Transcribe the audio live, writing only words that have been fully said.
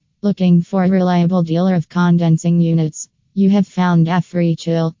Looking for a reliable dealer of condensing units? You have found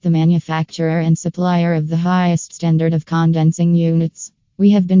Africhill, the manufacturer and supplier of the highest standard of condensing units.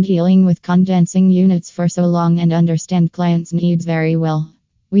 We have been dealing with condensing units for so long and understand clients' needs very well.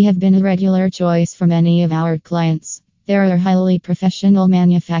 We have been a regular choice for many of our clients. There are highly professional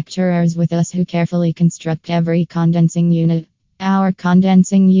manufacturers with us who carefully construct every condensing unit. Our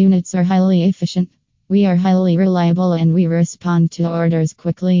condensing units are highly efficient. We are highly reliable and we respond to orders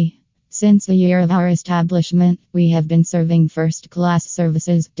quickly. Since the year of our establishment, we have been serving first-class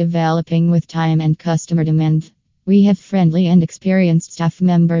services, developing with time and customer demand. We have friendly and experienced staff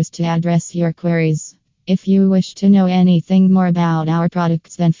members to address your queries. If you wish to know anything more about our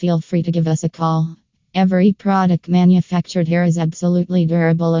products, then feel free to give us a call. Every product manufactured here is absolutely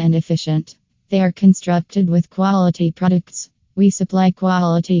durable and efficient. They are constructed with quality products. We supply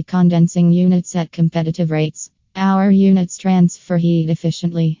quality condensing units at competitive rates. Our units transfer heat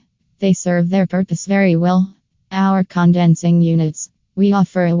efficiently. They serve their purpose very well. Our condensing units. We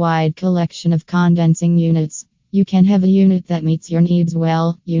offer a wide collection of condensing units. You can have a unit that meets your needs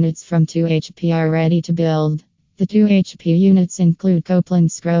well. Units from 2 HP are ready to build. The 2 HP units include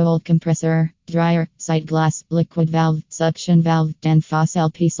Copeland scroll compressor, dryer, sight glass, liquid valve, suction valve, Danfoss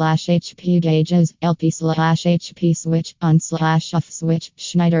LP/HP gauges, LP/HP switch, on/off switch,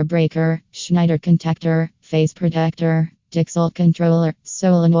 Schneider breaker, Schneider contactor, phase protector, Dixel controller,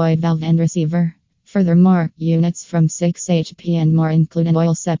 solenoid valve and receiver. Furthermore, units from 6 HP and more include an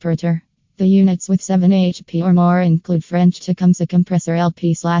oil separator. The units with 7 HP or more include French Tecumseh compressor,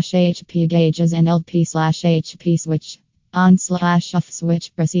 LP/HP gauges and LP/HP switch, on/off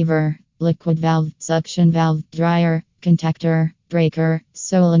switch, receiver, liquid valve, suction valve, dryer, contactor, breaker,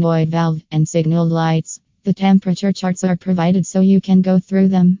 solenoid valve, and signal lights. The temperature charts are provided so you can go through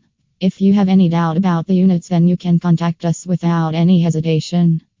them. If you have any doubt about the units, then you can contact us without any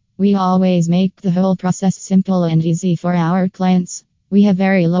hesitation. We always make the whole process simple and easy for our clients. We have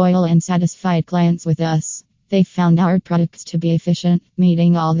very loyal and satisfied clients with us. They found our products to be efficient,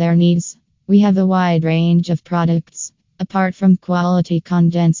 meeting all their needs. We have a wide range of products. Apart from quality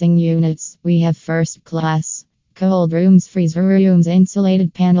condensing units, we have first class cold rooms, freezer rooms,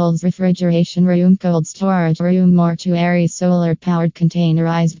 insulated panels, refrigeration room, cold storage room, mortuary, solar powered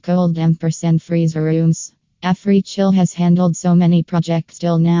containerized cold ampersand freezer rooms. Africhill has handled so many projects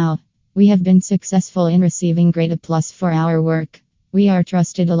till now. We have been successful in receiving great applause for our work. We are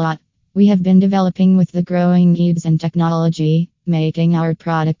trusted a lot. We have been developing with the growing needs and technology, making our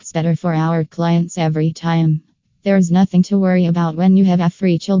products better for our clients every time. There's nothing to worry about when you have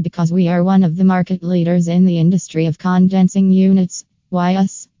Africhill because we are one of the market leaders in the industry of condensing units. Why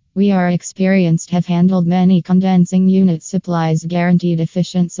us? We are experienced, have handled many condensing unit supplies, guaranteed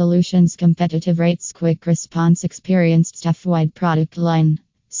efficient solutions, competitive rates, quick response, experienced staff-wide product line.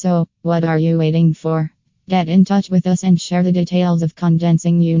 So, what are you waiting for? Get in touch with us and share the details of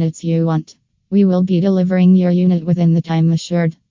condensing units you want. We will be delivering your unit within the time assured.